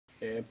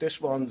This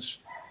one's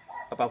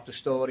about the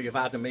story of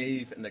Adam and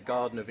Eve in the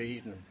Garden of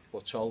Eden,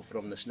 but told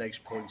from the snake's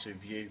point of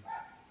view.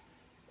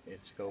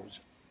 It goes,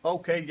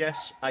 okay,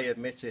 yes, I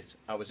admit it,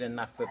 I was in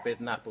that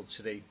forbidden apple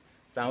tree.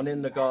 Down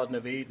in the Garden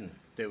of Eden,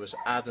 there was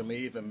Adam,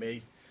 Eve and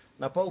me.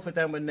 Now both of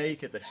them were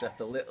naked except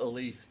a little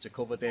leaf to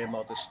cover their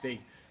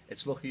modesty.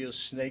 It's lucky us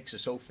snakes are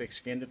so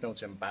thick-skinned they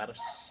don't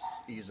embarrass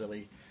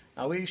easily.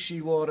 Now Eve,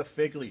 she wore a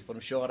fig leaf, but I'm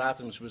sure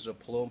Adam's was a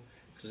plum,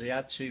 because he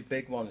had two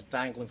big ones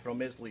dangling from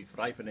his leaf,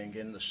 ripening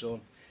in the sun.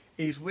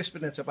 Eve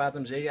whispered into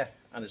Adam's ear,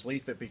 and his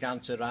leaf it began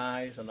to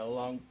rise, and a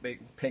long big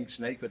pink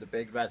snake with a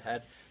big red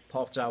head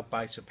popped out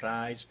by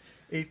surprise.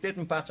 Eve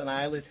didn't bat an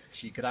eyelid,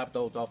 she grabbed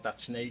hold of that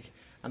snake,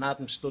 and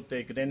Adam stood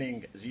there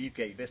grinning as Eve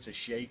gave it a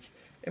shake.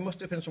 It must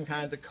have been some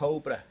kind of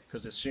cobra,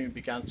 because it soon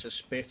began to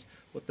spit,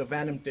 but the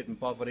venom didn't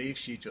bother Eve,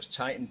 she just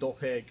tightened up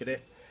her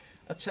grip.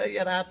 I tell you,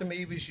 Adam,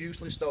 he was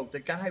useless though. The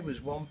guy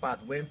was one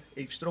bad wimp.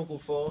 Eve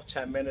struggled for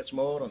 10 minutes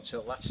more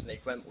until that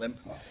snake went limp.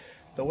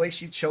 The way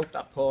she choked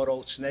that poor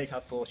old snake, I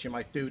thought she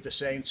might do the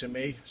same to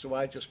me, so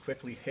I just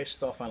quickly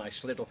hissed off and I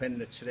slid up in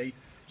the tree.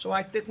 So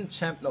I didn't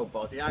tempt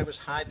nobody, I was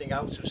hiding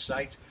out of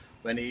sight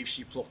when Eve,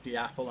 she plucked the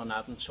apple and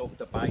Adam took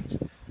the bite.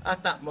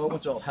 At that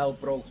moment all hell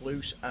broke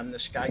loose and the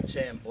sky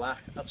turned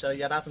black. I tell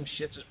you, Adam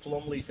shit his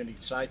plum leaf and he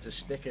tried to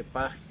stick it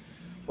back.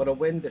 But a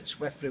wind that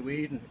swept through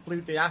Eden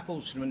blew the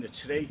apples from the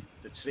tree.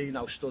 The tree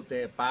now stood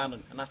there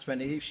barren, and that's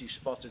when Eve, she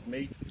spotted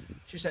me.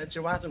 She said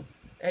to Adam,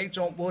 hey,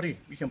 don't worry,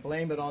 we can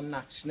blame it on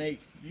that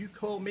snake. You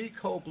call me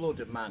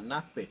cold-blooded man,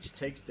 that bitch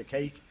takes the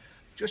cake.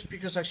 Just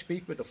because I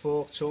speak with a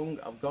forked tongue,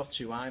 I've got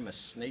to, I'm a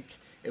snake.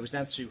 It was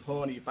them two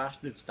horny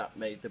bastards that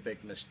made the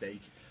big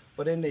mistake.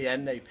 But in the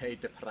end they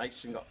paid the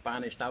price and got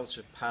banished out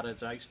of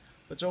paradise.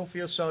 But don't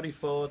feel sorry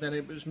for them,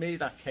 it was me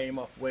that came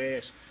off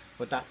worse.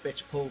 For that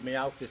bitch pulled me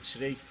out the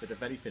tree for the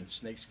very thin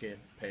snakeskin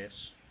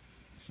purse.